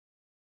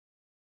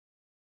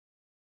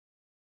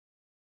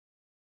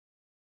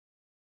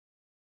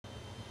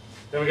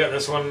Then we got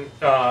this one.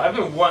 I've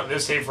been wanting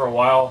this tape for a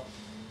while.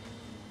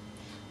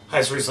 I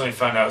just recently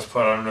found out it was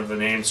put out under the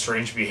name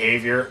Strange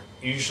Behavior.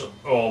 Usually,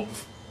 well,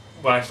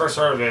 when I first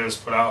heard of it was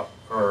put out,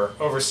 or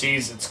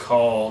overseas, it's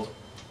called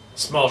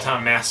Small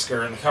Town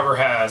Massacre, and the cover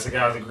has a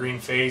guy with a green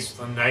face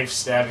with a knife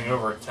stabbing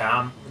over a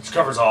town, which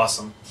cover's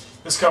awesome.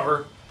 This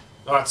cover,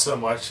 not so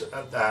much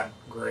that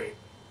great,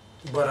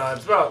 but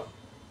it's about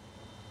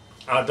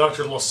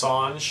Dr.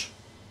 Lasange.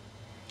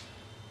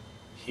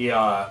 He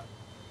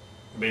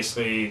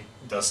basically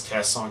does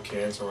tests on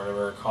kids or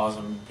whatever, cause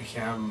them to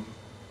become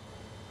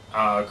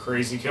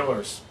crazy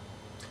killers.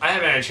 I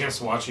haven't had a chance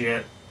to watch it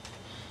yet.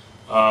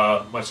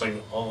 Much like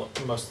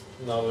most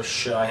other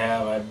shit I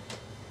have,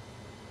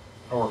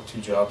 I work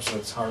 2 jobs, so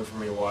it's hard for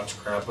me to watch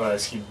crap, but I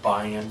just keep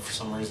buying in for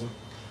some reason.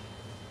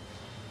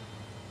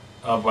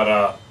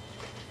 But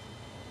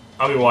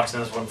I'll be watching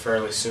this one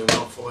fairly soon,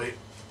 hopefully.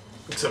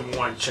 Except I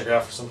want to check it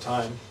out for some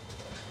time.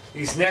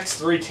 These next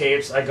 3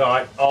 tapes I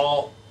got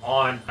all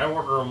on, I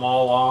ordered them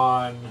all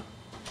on,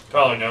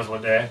 God only knows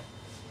what day.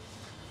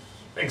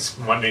 I think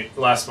it's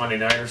last Monday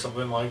night or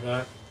something like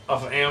that.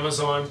 Off of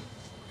Amazon,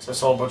 because I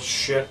saw a bunch of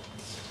shit.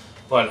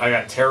 But I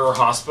got Terror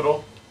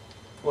Hospital,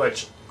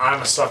 which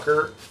I'm a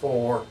sucker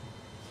for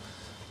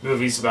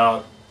movies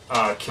about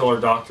killer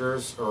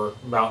doctors, or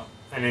about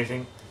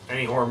anything,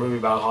 any horror movie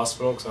about a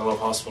hospital, because I love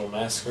Hospital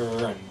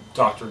Massacre and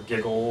Dr.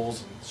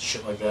 Giggles and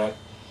shit like that.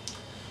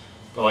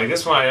 But like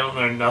this one, I don't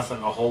know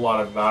nothing a whole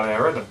lot about it. I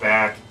read the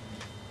back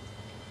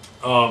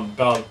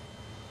about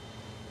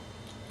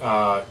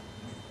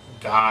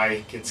guy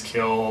gets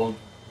killed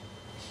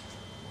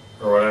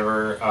or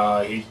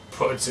whatever.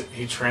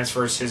 He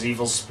transfers his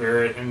evil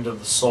spirit into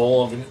the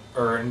soul of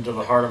or into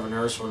the heart of a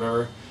nurse or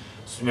whatever.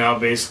 So now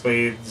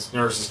basically this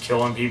nurse is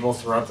killing people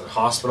throughout the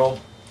hospital.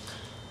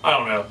 I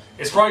don't know.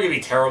 It's probably gonna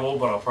be terrible,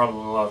 but I'll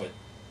probably love it.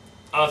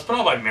 It's put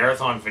out by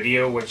Marathon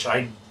Video, which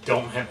I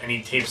don't have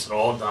any tapes at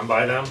all done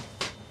by them,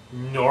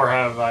 nor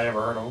have I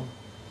ever heard of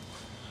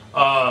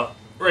them.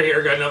 Right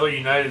here, got another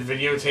United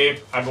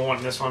videotape. I've been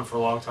wanting this one for a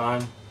long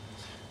time.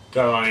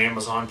 Got it on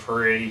Amazon,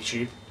 pretty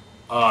cheap.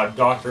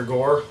 Dr.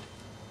 Gore.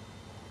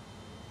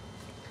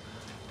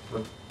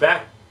 The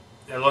back,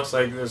 it looks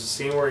like there's a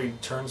scene where he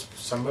turns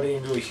somebody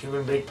into a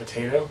human baked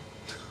potato.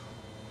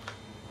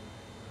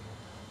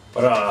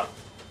 But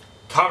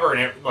cover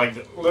and it,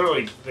 like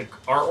literally the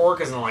artwork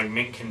is in like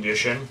mint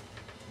condition.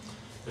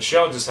 The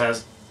shell just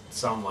has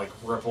some like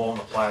ripple on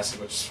the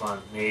plastic, which is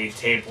fun. The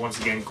tape, once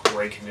again,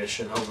 great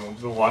condition. Hoping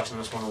we'll be watching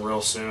this one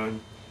real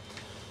soon.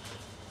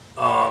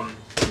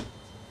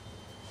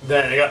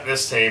 Then I got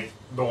this tape.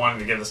 Been wanting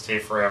to get this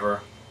tape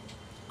forever.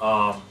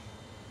 Or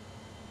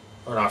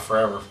not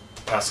forever.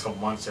 Past couple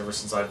months, ever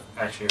since I've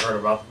actually heard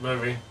about the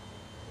movie.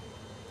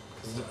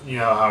 Because you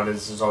know how it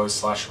is. There's always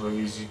slasher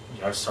movies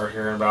I start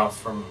hearing about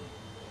from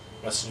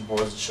message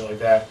boards and shit like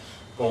that.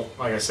 Well,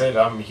 like I said,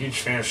 I'm a huge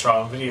fan of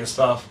shot and video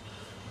stuff.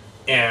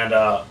 And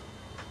I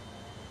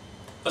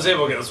was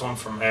able to get this one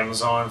from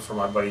Amazon for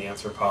my buddy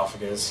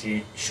Anthropophagus.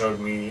 He showed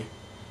me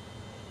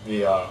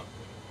the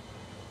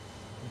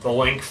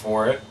link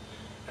for it,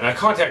 and I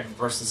contacted the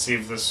person to see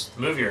if this was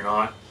the movie or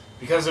not,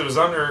 because it was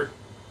under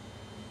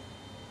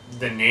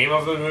the name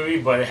of the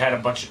movie, but it had a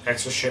bunch of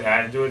extra shit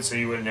added to it, so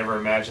you would never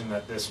imagine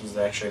that this was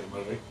actually the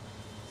movie.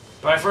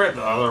 But I forget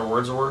the other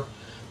words were,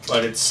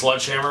 but it's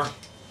Sledgehammer.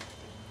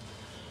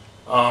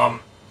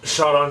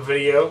 Shot on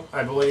video,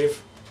 I believe,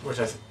 which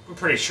I'm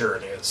pretty sure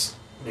it is,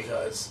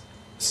 because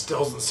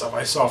stills and stuff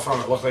I saw from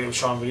it looked like it was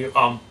shot on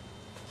video.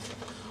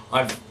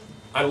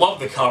 I love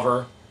the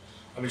cover.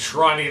 I've been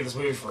trying to get this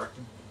movie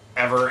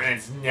forever, and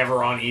it's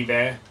never on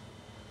eBay.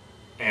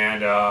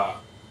 And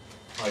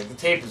like the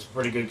tape is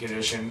pretty good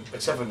condition,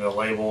 except for the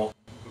label.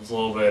 It's a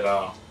little bit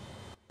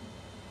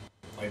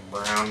like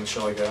brown and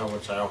shit like that,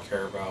 which I don't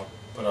care about.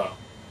 But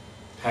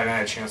haven't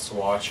had a chance to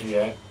watch it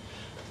yet.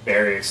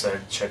 Very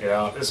excited to check it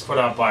out. It's put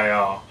out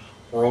by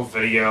World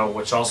Video,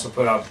 which also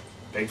put out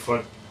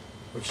Bigfoot,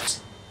 which is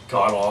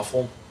god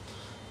awful.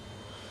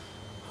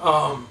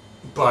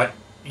 But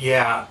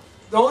yeah,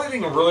 the only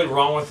thing really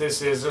wrong with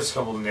this is there's a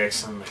couple of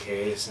nicks in the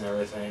case and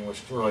everything,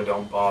 which really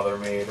don't bother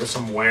me. There's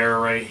some wear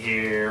right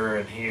here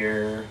and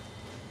here,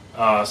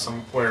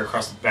 some wear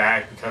across the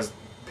back because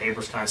the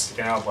paper's kind of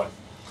sticking out. But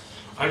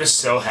I'm just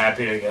so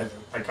happy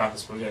I got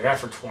this movie. I got it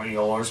for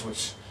 $20,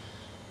 which,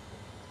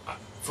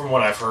 from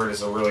what I've heard,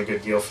 is a really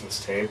good deal for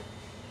this tape.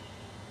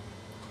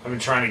 I've been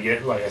trying to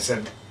get, like I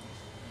said,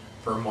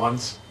 for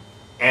months,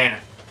 and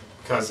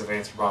because of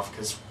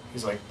Anthropophagus,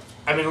 he's like,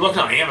 I've been looking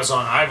on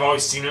Amazon. I've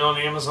always seen it on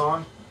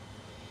Amazon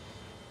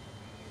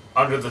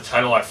under the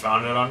title I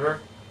found it under,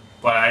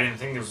 but I didn't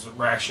think there was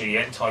actually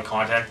yet until I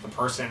contacted the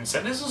person and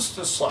said, is this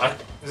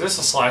a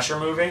slasher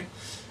movie?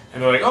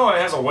 And they're like, oh, it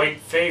has a white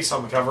face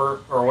on the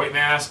cover, or a white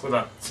mask with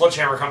a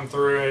sledgehammer coming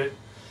through it,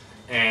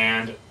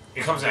 and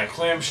it comes in a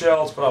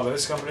clamshell. It's put out by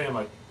this company. I'm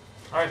like,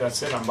 alright,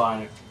 that's it, I'm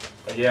buying it.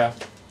 But yeah.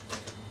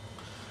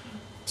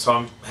 So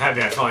I'm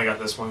happy I finally got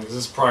this one, because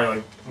this is probably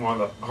like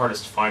one of the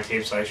hardest to find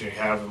tapes I actually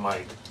have in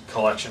my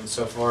collection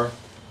so far.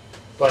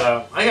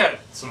 But I got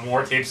some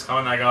more tapes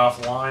coming I got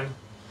offline.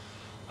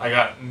 I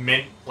got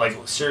mint, like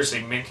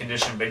seriously mint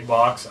condition big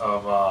box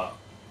of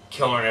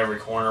Killer in Every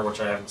Corner,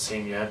 which I haven't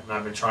seen yet, and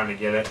I've been trying to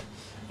get it.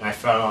 And I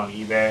found it on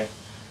eBay,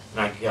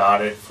 and I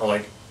got it for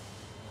like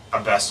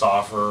a best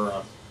offer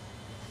of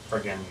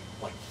friggin'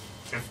 like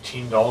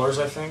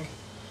 $15, I think.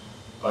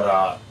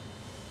 But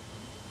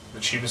the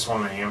cheapest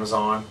one on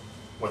Amazon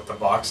with the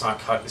box not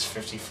cut is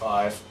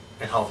 $55,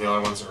 and all the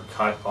other ones are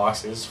cut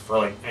boxes for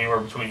like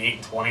anywhere between $8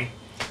 and $20.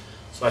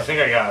 So I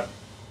think I got a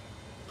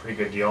pretty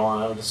good deal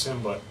on it, I would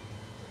assume. But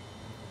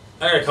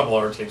I got a couple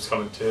other tapes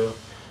coming too.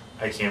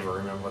 I can't even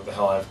remember what the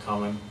hell I have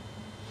coming.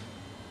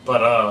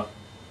 But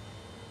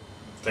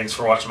thanks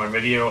for watching my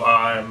video.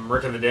 I'm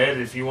Rick of the Dead.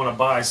 If you want to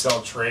buy,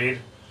 sell, trade,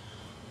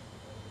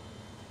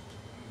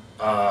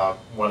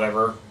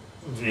 whatever,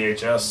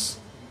 VHS,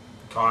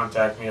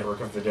 contact me at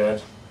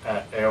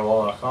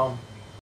rickofthedead@AOL.com.